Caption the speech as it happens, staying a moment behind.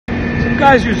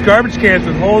guys use garbage cans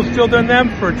with holes filled in them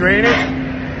for drainage.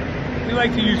 We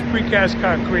like to use precast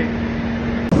concrete.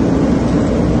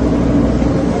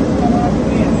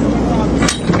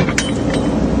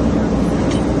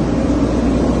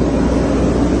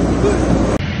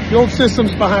 The old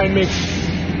system's behind me. We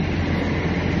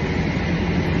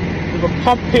have a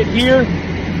pump pit here.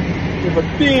 We have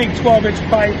a big 12-inch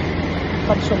pipe.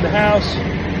 Comes from the house.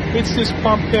 It's this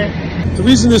pump pit. The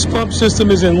reason this pump system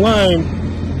is in line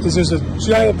is there's a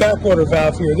giant backwater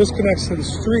valve here. This connects to the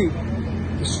street.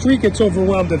 The street gets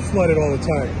overwhelmed and flooded all the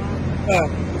time.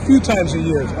 A few times a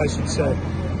year, I should say.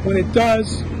 When it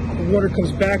does, the water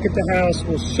comes back at the house.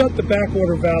 We'll shut the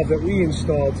backwater valve that we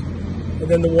installed, and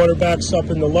then the water backs up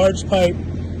in the large pipe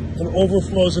and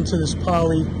overflows into this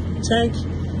poly tank.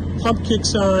 Pump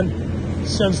kicks on,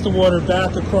 sends the water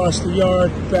back across the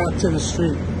yard, back to the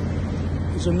street.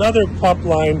 There's another pump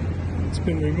line that's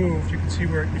been removed. You can see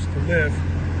where it used to live.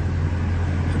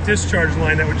 A discharge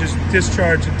line that would just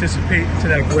discharge and dissipate into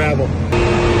that gravel.